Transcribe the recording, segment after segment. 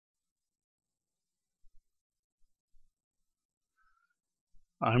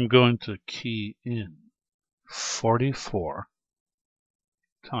I'm going to key in 44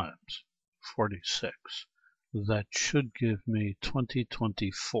 times 46. That should give me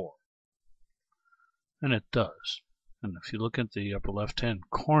 2024. And it does. And if you look at the upper left-hand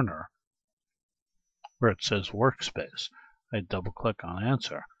corner where it says workspace, I double-click on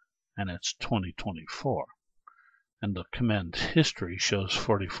answer, and it's 2024. And the command history shows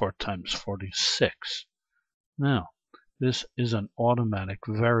 44 times 46. Now, this is an automatic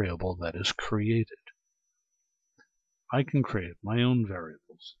variable that is created. I can create my own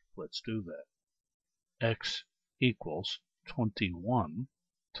variables. Let's do that. X equals 21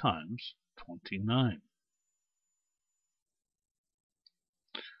 times 29.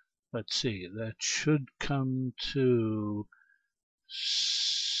 Let's see, that should come to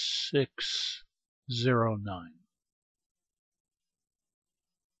 609.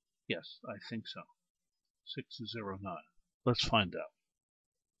 Yes, I think so. 609. Let's find out.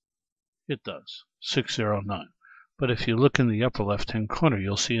 It does. 609. But if you look in the upper left-hand corner,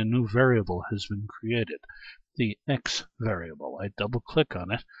 you'll see a new variable has been created. The X variable. I double-click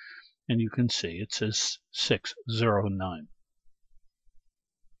on it, and you can see it says 609.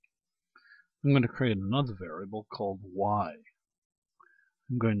 I'm going to create another variable called Y.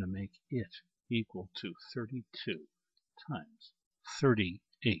 I'm going to make it equal to 32 times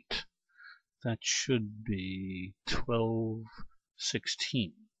 38. That should be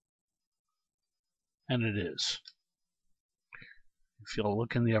 1216. And it is. If you'll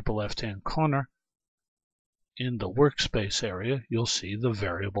look in the upper left-hand corner, in the workspace area, you'll see the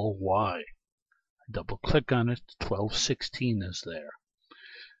variable Y. I double-click on it, 1216 is there.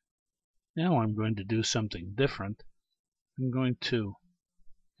 Now I'm going to do something different. I'm going to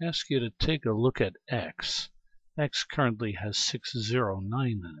ask you to take a look at X. X currently has 609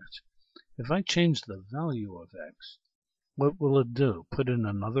 in it. If I change the value of X, what will it do? Put in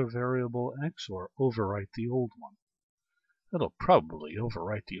another variable X or overwrite the old one? It'll probably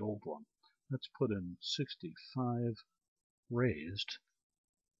overwrite the old one. Let's put in 65 raised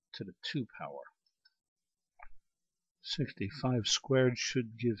to the 2 power. 65 squared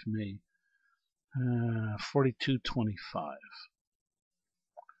should give me 4225.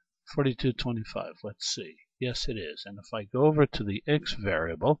 4225, let's see. Yes, it is. And if I go over to the X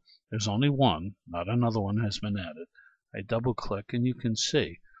variable, there's only one, not another one has been added. I double click and you can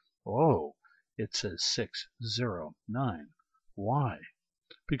see, oh, it says 609. Why?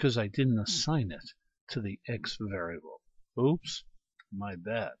 Because I didn't assign it to the X variable. Oops, my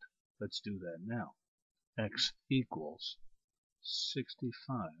bad. Let's do that now. X equals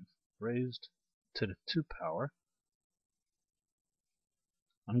 65 raised to the 2 power.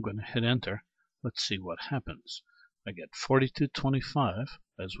 I'm going to hit enter. Let's see what happens. I get 4225,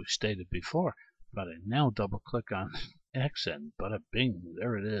 as we stated before, but I now double click on X and bada bing,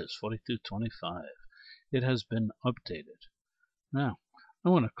 there it is, 4225. It has been updated. Now, I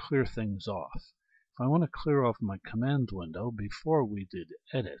want to clear things off. If I want to clear off my command window, before we did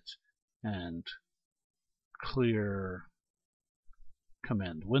edit and clear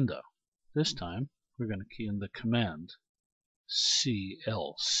command window, this time we're going to key in the command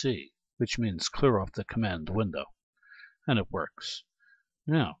CLC, which means clear off the command window, and it works.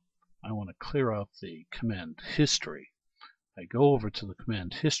 Now, I want to clear out the command history. I go over to the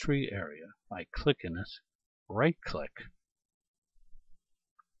command history area, I click in it, right click,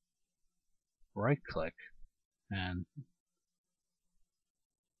 and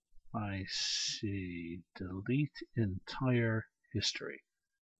I see delete entire history.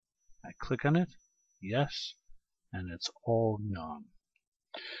 I click on it, yes, and it's all gone.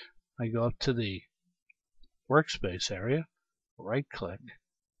 I go up to the workspace area, right click,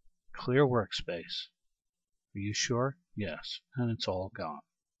 clear workspace. Are you sure? Yes, and it's all gone.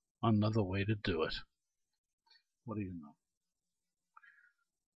 Another way to do it. What do you know?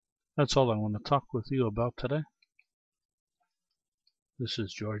 That's all I want to talk with you about today. This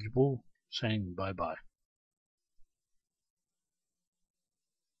is George Boole saying bye-bye.